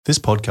This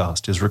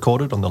podcast is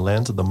recorded on the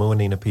lands of the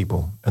Muanina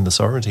people, and the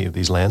sovereignty of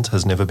these lands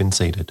has never been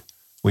ceded.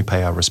 We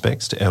pay our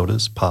respects to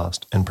elders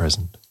past and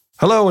present.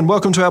 Hello and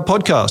welcome to our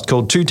podcast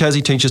called Two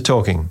Tassie Teachers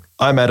Talking.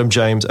 I'm Adam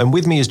James and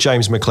with me is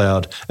James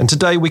McLeod, and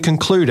today we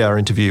conclude our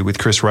interview with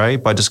Chris Ray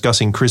by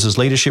discussing Chris's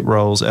leadership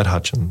roles at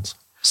Hutchins.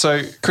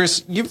 So,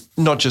 Chris, you've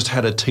not just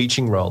had a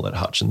teaching role at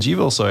Hutchins, you've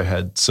also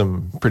had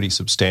some pretty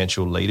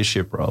substantial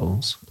leadership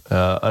roles.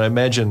 I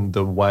imagine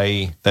the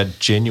way that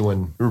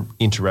genuine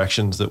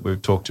interactions that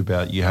we've talked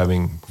about, you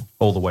having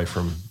all the way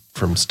from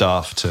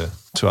staff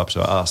to up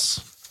to us,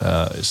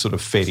 sort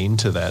of fed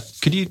into that.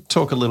 Could you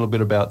talk a little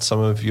bit about some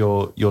of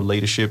your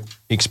leadership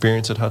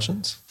experience at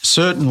Hutchins?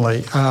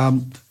 Certainly.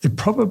 It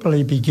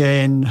probably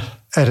began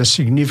at a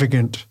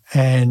significant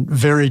and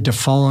very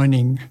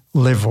defining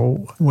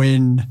level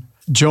when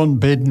John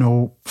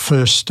Bednall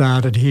first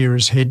started here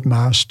as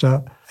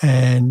headmaster,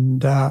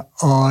 and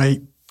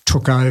I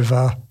took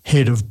over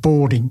head of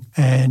boarding,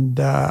 and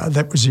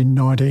that was in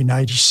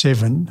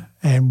 1987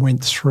 and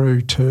went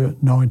through to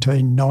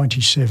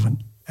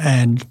 1997.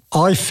 And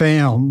I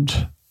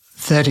found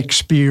that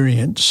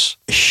experience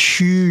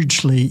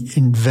hugely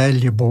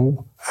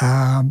invaluable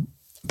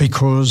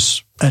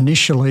because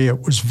initially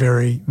it was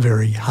very,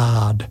 very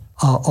hard.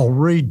 I'll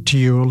read to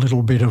you a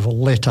little bit of a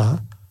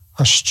letter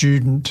a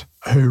student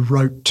who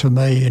wrote to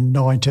me in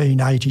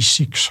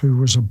 1986 who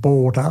was a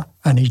boarder,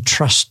 and he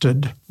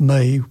trusted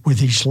me with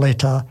his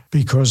letter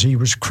because he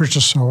was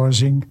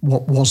criticising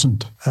what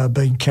wasn't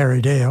being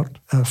carried out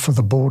for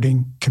the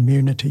boarding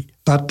community.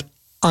 But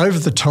over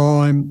the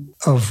time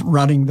of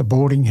running the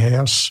boarding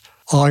house,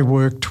 I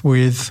worked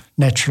with,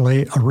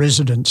 naturally, a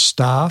resident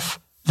staff.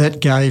 That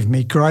gave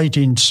me great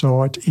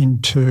insight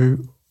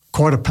into,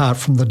 quite apart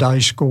from the day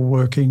school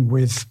working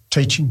with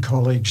teaching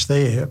colleagues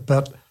there,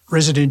 but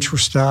residential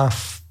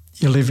staff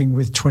you're living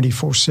with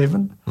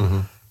 24/7,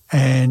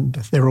 and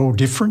they're all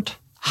different.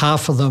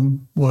 Half of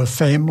them were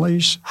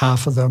families,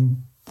 half of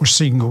them were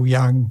single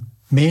young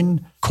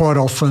men. Quite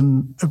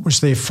often it was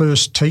their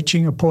first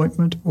teaching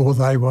appointment or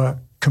they were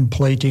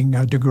completing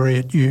a degree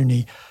at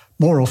uni,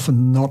 more often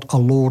than not a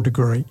law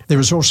degree. There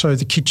was also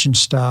the kitchen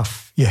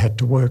staff you had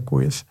to work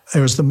with.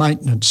 There was the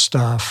maintenance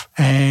staff,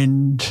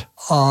 and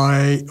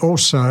I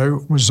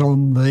also was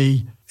on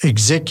the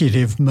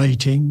executive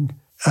meetings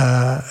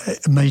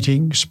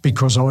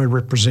because I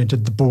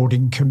represented the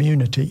boarding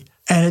community.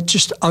 And it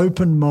just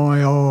opened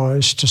my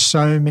eyes to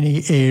so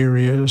many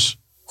areas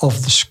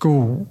of the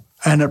school,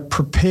 and it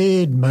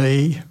prepared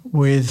me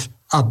with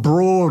a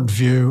broad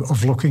view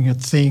of looking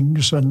at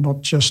things and not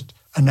just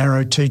a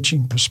narrow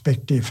teaching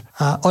perspective.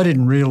 I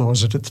didn't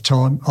realise it at the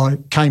time. I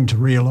came to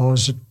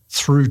realise it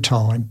through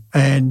time,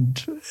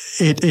 and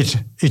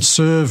it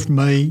served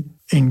me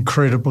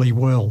incredibly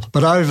well.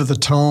 But over the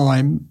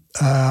time,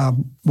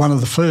 one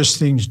of the first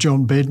things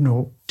John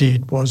Bednall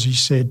did was he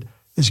said,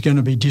 there's going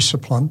to be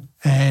discipline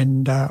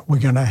and we're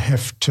going to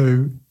have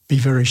to be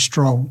very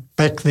strong.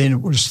 Back then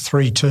it was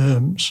 3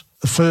 terms.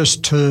 The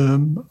first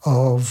term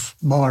of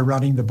my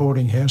running the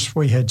boarding house,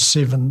 we had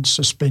 7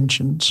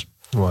 suspensions.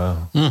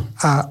 Wow.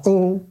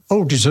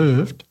 All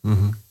deserved,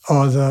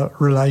 either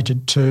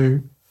related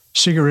to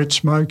cigarette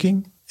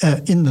smoking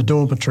in the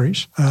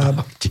dormitories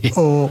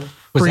or...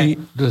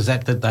 Was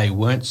that they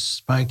weren't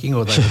smoking,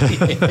 or they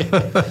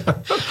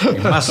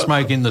you must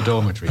smoke in the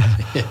dormitory?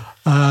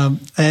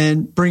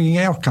 And bringing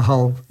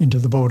alcohol into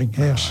the boarding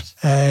house.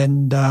 Right.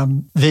 And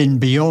then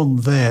beyond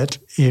that,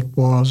 it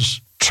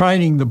was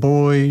training the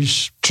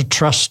boys to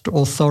trust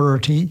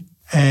authority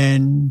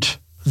and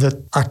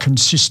that a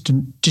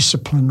consistent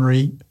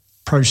disciplinary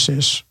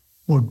process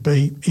would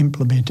be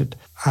implemented.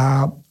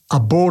 A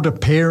boarder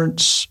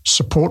parents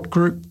support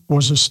group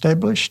was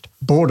established.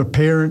 Boarder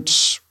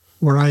parents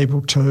were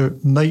able to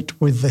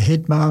meet with the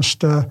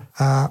headmaster,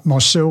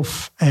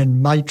 myself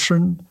and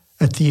matron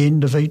at the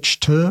end of each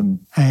term,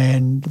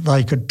 and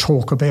they could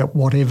talk about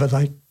whatever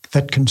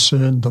that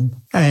concerned them.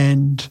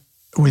 And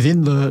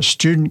within the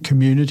student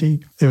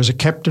community, there was a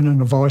captain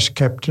and a vice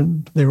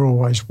captain. There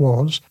always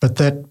was, but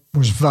that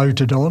was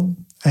voted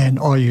on, and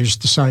I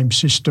used the same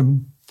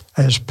system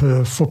as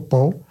per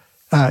football.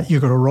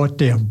 You've got to write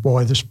down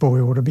why this boy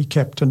ought to be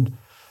captain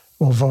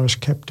or vice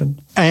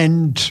captain.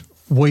 And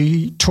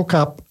we took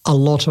up a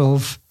lot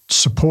of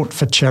support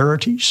for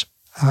charities.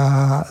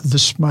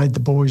 This made the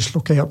boys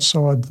look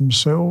outside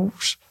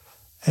themselves,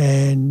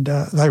 and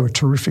they were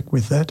terrific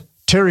with that.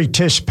 Terry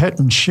Tess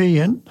Patton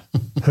Sheehan,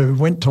 who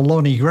went to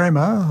Lonnie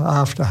Grammar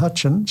after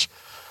Hutchins,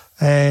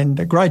 and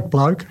a great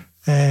bloke,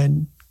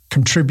 and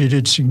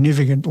contributed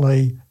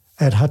significantly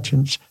at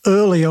Hutchins.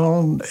 Early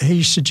on,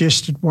 he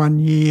suggested one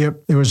year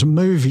there was a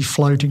movie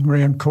floating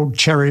around called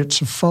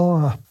Chariots of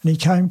Fire. And he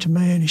came to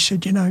me and he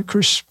said, you know,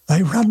 Chris,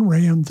 they run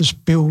around this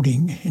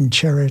building in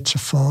Chariots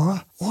of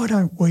Fire. Why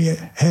don't we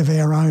have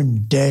our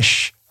own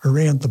dash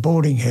around the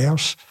boarding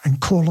house and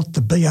call it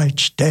the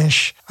BH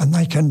Dash, and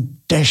they can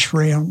dash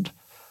round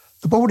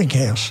the boarding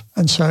house.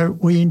 And so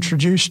we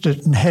introduced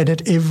it and had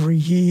it every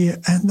year,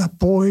 and the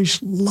boys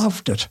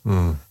loved it.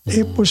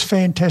 It was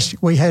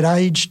fantastic. We had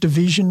age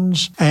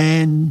divisions,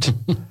 and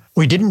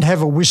We didn't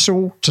have a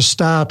whistle to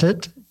start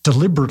it.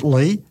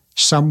 Deliberately,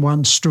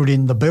 someone stood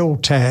in the bell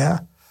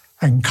tower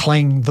and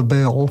clanged the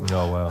bell.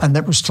 Oh, wow. And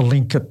that was to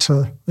link it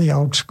to the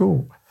old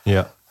school.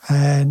 Yeah.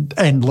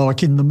 And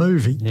like in the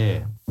movie.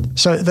 Yeah.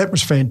 So that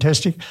was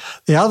fantastic.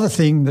 The other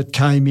thing that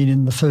came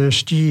in the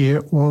first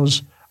year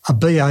was a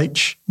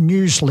BH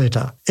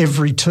newsletter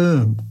every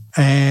term.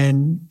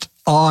 And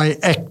I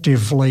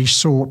actively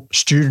sought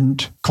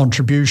student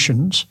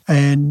contributions,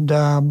 and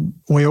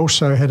we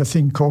also had a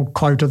thing called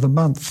Quote of the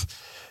Month.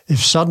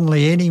 If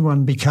suddenly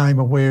anyone became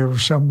aware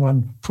of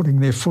someone putting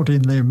their foot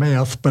in their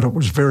mouth, but it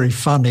was very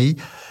funny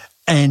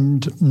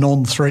and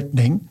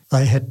non-threatening,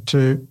 they had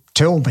to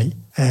tell me,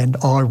 and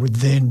I would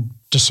then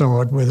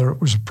decide whether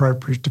it was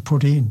appropriate to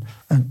put in.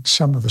 And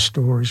some of the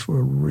stories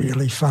were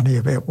really funny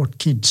about what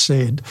kids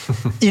said.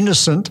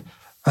 Innocent,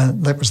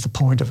 and that was the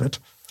point of it.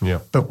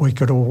 Yeah. But we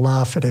could all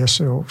laugh at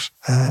ourselves.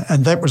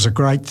 And that was a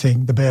great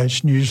thing, the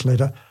BH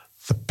newsletter.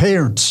 The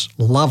parents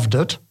loved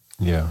it.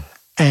 Yeah.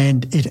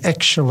 And it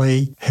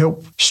actually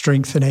helped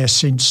strengthen our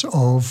sense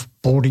of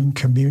boarding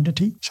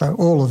community. So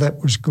all of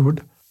that was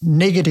good.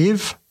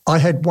 Negative, I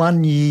had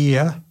 1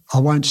 year, I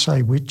won't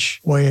say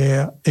which,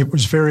 where it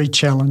was very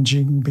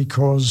challenging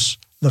because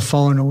the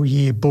final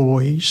year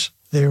boys,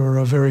 there were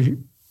a very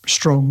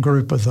strong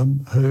group of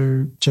them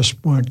who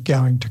just weren't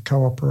going to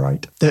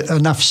cooperate.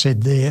 Enough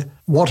said there.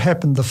 What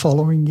happened the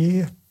following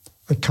year?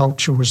 The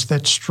culture was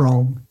that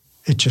strong,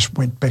 it just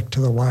went back to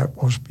the way it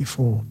was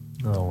before.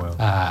 Oh,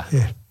 wow.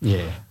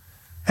 Yeah.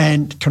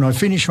 And can I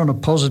finish on a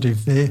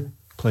positive there?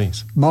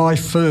 Please. My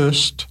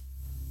first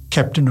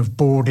captain of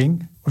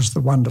boarding was the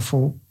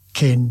wonderful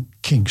Ken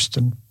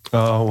Kingston.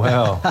 Oh,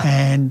 wow.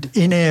 And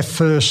in our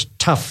first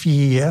tough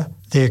year,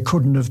 there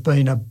couldn't have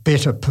been a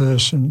better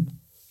person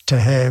to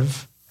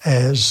have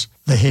as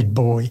the head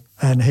boy.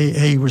 And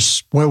he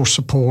was well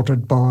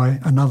supported by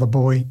another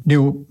boy,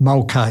 Neil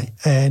Mulcahy,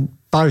 and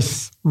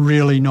both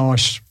really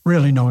nice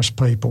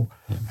people.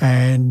 Yeah.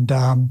 And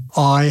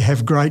I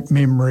have great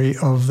memory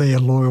of their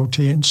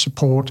loyalty and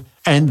support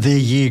and their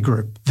year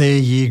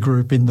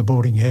group in the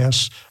boarding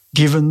house,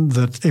 given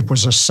that it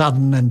was a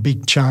sudden and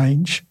big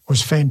change,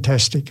 was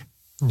fantastic.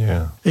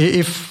 Yeah.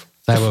 They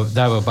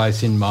were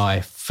both in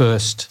my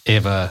first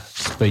ever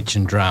speech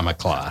and drama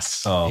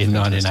class in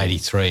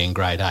 1983 in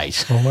grade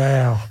 8. Oh,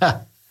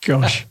 wow.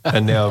 Gosh.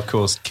 And now, of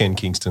course, Ken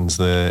Kingston's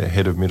the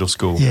head of middle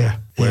school. Yeah.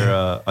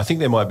 Where I think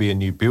there might be a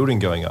new building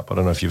going up. I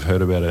don't know if you've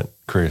heard about it,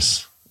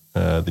 Chris,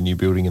 the new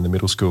building in the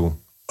middle school.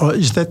 Oh,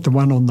 is that the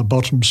one on the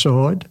bottom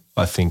side?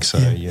 I think so,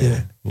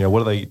 yeah.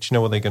 What are they? Do you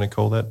know what they're going to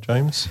call that,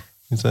 James?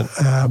 Is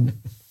that...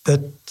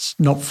 That's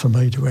not for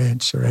me to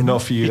answer.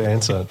 Not for you to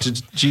answer.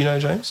 Do you know,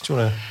 James? Do you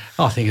want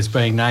to? I think it's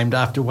being named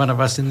after one of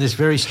us in this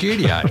very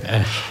studio.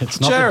 It's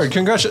not Jared,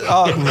 congratulations.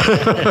 Oh,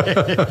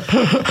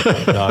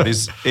 no, it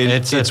is.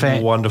 It's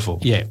wonderful.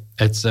 Yeah,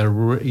 it's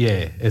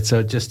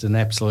just an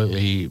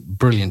absolutely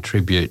brilliant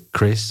tribute,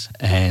 Chris,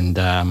 and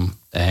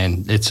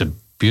it's a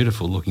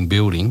beautiful looking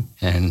building,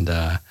 and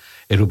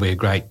it'll be a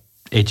great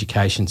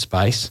education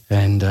space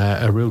and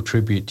a real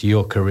tribute to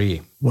your career.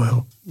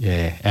 Well,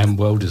 yeah, and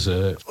well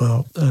deserved.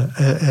 Well,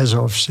 as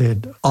I've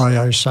said, I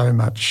owe so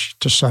much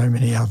to so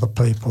many other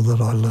people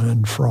that I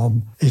learned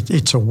from.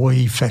 It's a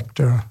we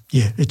factor.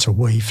 Yeah, it's a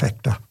we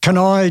factor. Can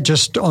I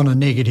just, on a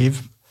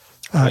negative,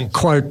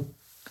 quote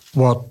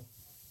what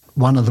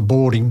one of the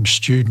boarding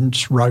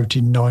students wrote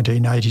in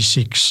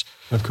 1986?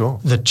 Of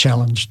course. That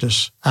challenged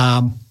us.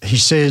 He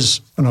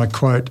says, and I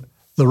quote,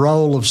 "The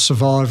role of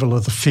survival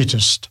of the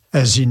fittest,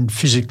 as in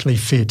physically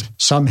fit,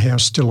 somehow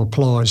still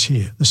applies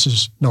here." This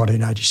is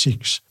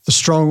 1986. "The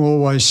strong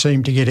always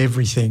seem to get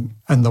everything,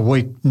 and the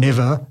weak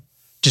never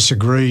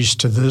disagrees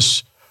to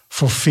this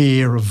for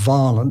fear of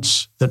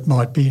violence that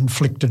might be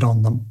inflicted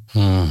on them."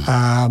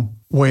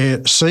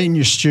 Where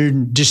senior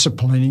student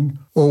disciplining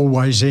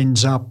always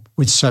ends up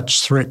with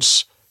such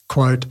threats,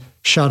 quote,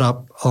 "Shut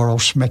up or I'll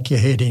smack your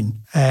head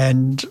in."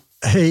 And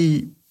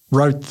he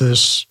wrote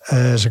this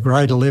as a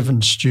grade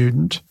 11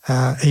 student.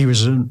 He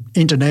was an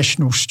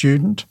international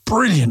student,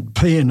 brilliant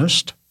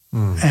pianist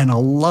and a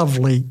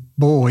lovely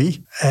boy.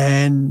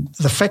 And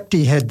the fact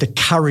he had the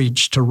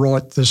courage to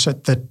write this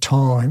at that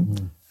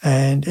time,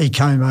 and he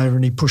came over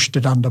and he pushed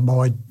it under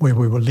where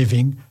we were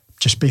living,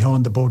 just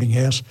behind the boarding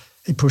house,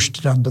 he pushed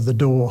it under the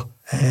door.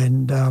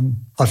 And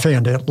I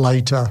found out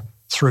later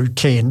through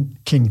Ken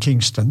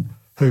Kingston,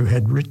 who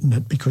had written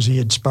it, because he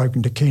had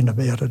spoken to Ken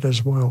about it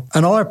as well.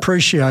 And I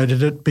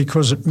appreciated it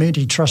because it meant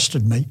he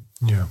trusted me.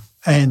 Yeah.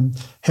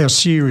 And how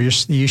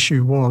serious the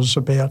issue was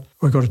about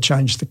we've got to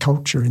change the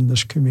culture in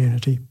this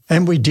community.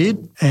 And we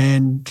did,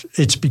 and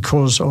it's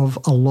because of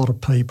a lot of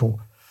people.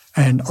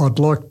 And I'd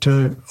like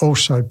to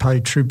also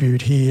pay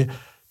tribute here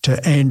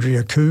to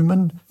Andrea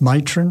Koeman,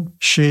 matron.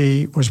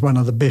 She was one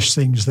of the best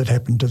things that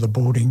happened to the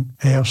boarding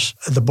house.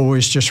 The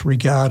boys just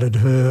regarded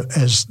her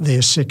as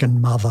their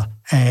second mother,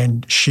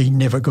 and she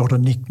never got a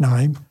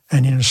nickname.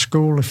 And in a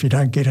school, if you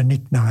don't get a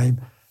nickname,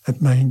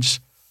 it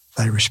means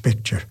they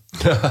respect you.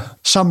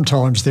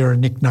 Sometimes there are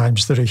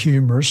nicknames that are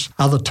humorous.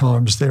 Other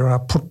times there are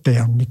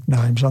put-down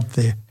nicknames up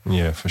there.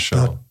 Yeah, for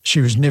sure. But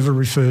she was never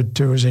referred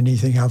to as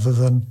anything other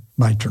than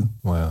matron.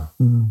 Wow.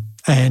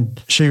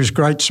 And she was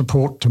great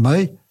support to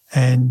me,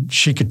 and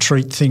she could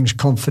treat things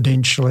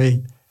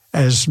confidentially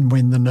as and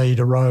when the need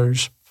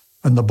arose.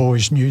 And the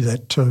boys knew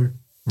that too.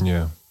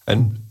 Yeah.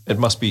 And it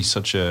must be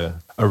such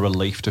a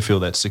relief to feel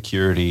that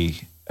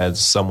security as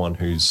someone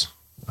who's,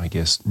 I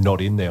guess,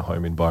 not in their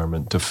home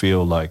environment, to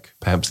feel like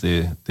perhaps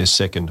their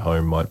second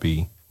home might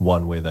be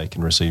one where they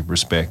can receive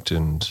respect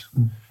and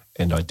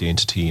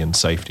identity and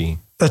safety.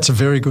 That's a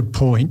very good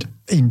point.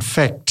 In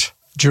fact,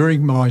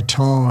 during my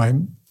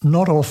time,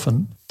 not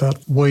often,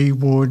 but we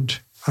would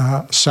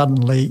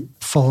suddenly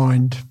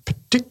find,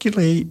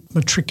 particularly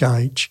matric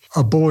age,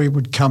 a boy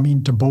would come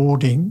into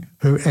boarding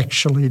who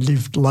actually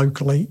lived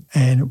locally,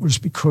 and it was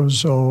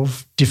because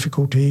of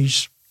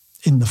difficulties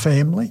in the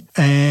family.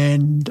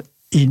 And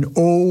in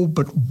all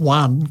but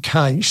one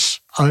case,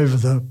 over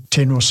the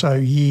 10 or so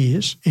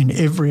years, in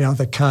every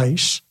other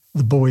case,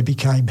 the boy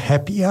became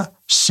happier,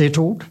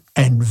 settled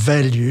and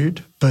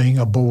valued being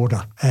a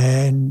boarder.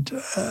 And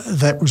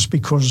that was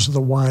because of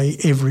the way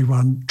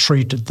everyone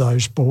treated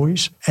those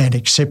boys and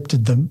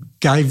accepted them,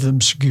 gave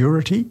them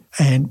security,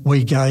 and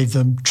we gave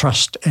them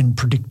trust and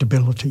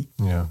predictability.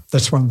 Yeah.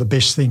 That's one of the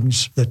best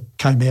things that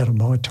came out of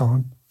my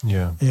time.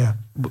 Yeah. Yeah.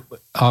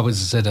 I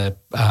was at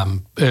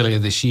earlier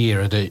this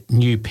year at a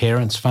new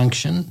parents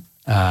function.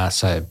 Where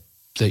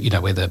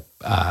the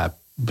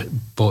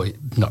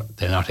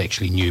they're not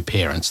actually new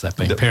parents. They've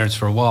been parents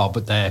for a while,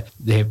 but they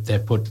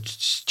put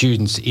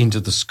students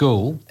into the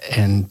school,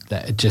 and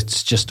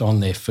just on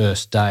their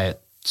first day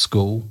at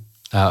school.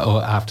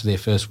 Or after their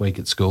first week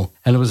at school.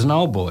 And it was an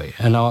old boy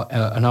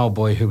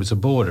who was a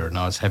boarder, and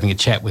I was having a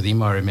chat with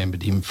him. I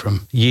remembered him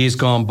from years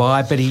gone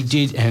by, but he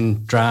did,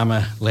 and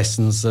drama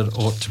lessons that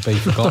ought to be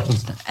forgotten.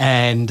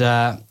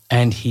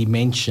 And he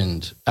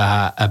mentioned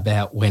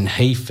about when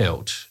he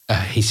felt,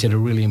 he said a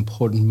really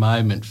important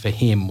moment for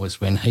him was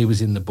when he was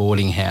in the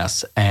boarding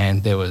house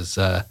and there was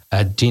a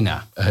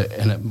dinner.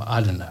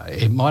 I don't know,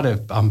 it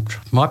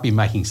might be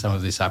making some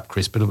of this up,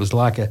 Chris, but it was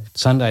like a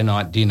Sunday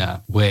night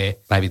dinner where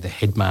maybe the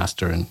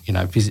headmaster and,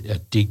 a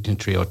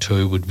dignitary or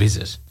two would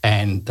visit,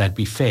 and they'd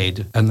be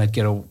fed and they'd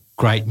get a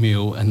great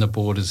meal, and the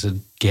boarders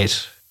would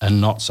get a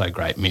not so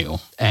great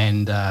meal.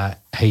 And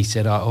he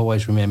said, I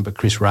always remember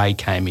Chris Ray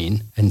came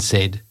in and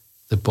said,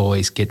 the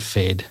boys get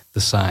fed the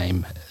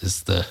same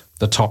as the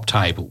top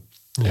table.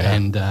 Yeah.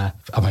 And,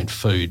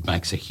 food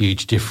makes a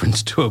huge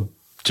difference to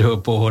a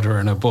boarder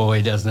and a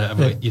boy, doesn't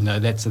it? Yeah.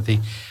 That's the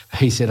thing.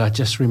 He said, I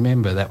just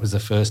remember that was the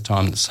first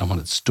time that someone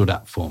had stood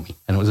up for me,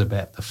 and it was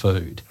about the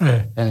food.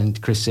 Yeah.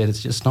 And Chris said,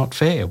 it's just not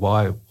fair.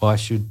 Why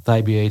should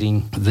they be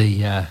eating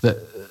the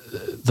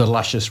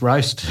luscious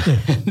roast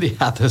and the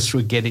others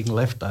were getting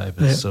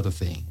leftovers, sort of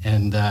thing?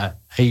 And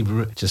he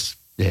just...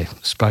 Yeah,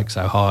 spoke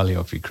so highly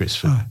of you, Chris,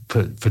 for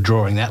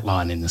drawing that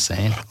line in the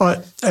sand.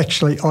 I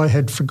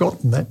had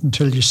forgotten that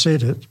until you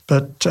said it.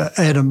 But,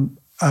 Adam,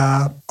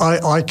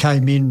 I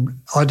came in,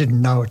 I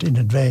didn't know it in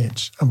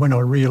advance. And when I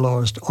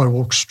realised, I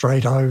walked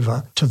straight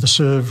over to the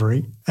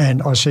servery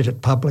and I said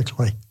it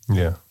publicly.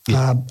 Yeah.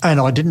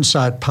 And I didn't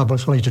say it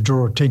publicly to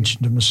draw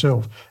attention to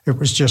myself. It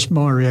was just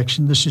my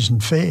reaction, this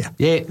isn't fair.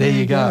 Yeah, there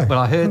you go. But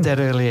I heard that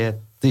earlier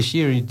this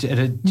year, you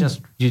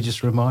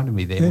just reminded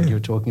me there when you were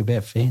talking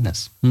about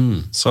fairness.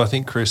 So I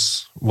think,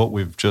 Chris, what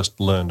we've just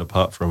learned,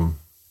 apart from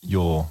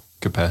your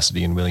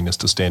capacity and willingness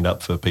to stand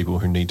up for people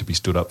who need to be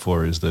stood up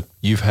for, is that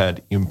you've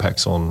had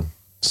impacts on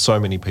so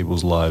many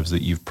people's lives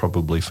that you've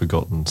probably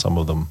forgotten some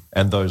of them.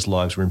 And those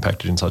lives were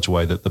impacted in such a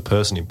way that the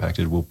person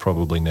impacted will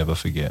probably never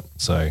forget.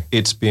 So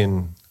it's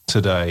been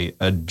today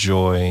a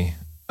joy,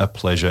 a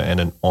pleasure and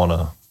an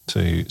honour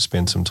to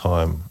spend some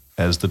time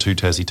as the Two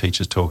Tassie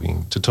Teachers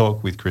to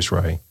talk with Chris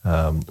Ray.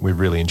 We've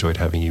really enjoyed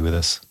having you with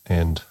us,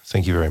 and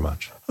thank you very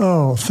much.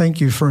 Oh, thank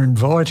you for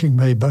inviting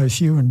me, both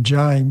you and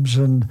James,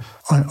 and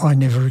I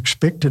never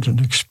expected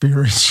an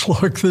experience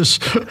like this.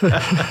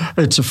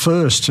 It's a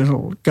first, and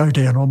it'll go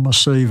down on my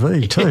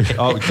CV too.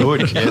 Oh,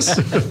 good, yes.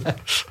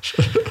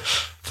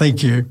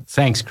 Thank you.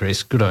 Thanks,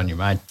 Chris. Good on you,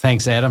 mate.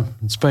 Thanks, Adam.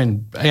 It's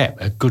been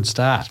a good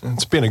start.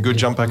 It's been a good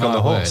jump back on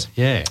the horse.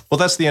 Yeah. Well,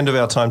 that's the end of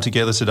our time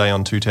together today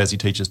on Two Tassie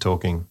Teachers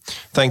Talking.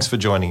 Thanks for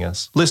joining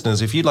us.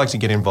 Listeners, if you'd like to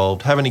get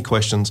involved, have any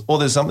questions, or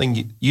there's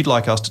something you'd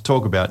like us to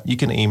talk about, you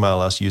can email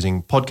us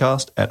using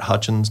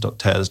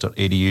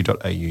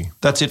podcast@hutchins.tas.edu.au.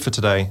 That's it for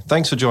today.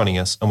 Thanks for joining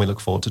us, and we look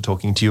forward to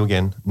talking to you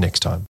again next time.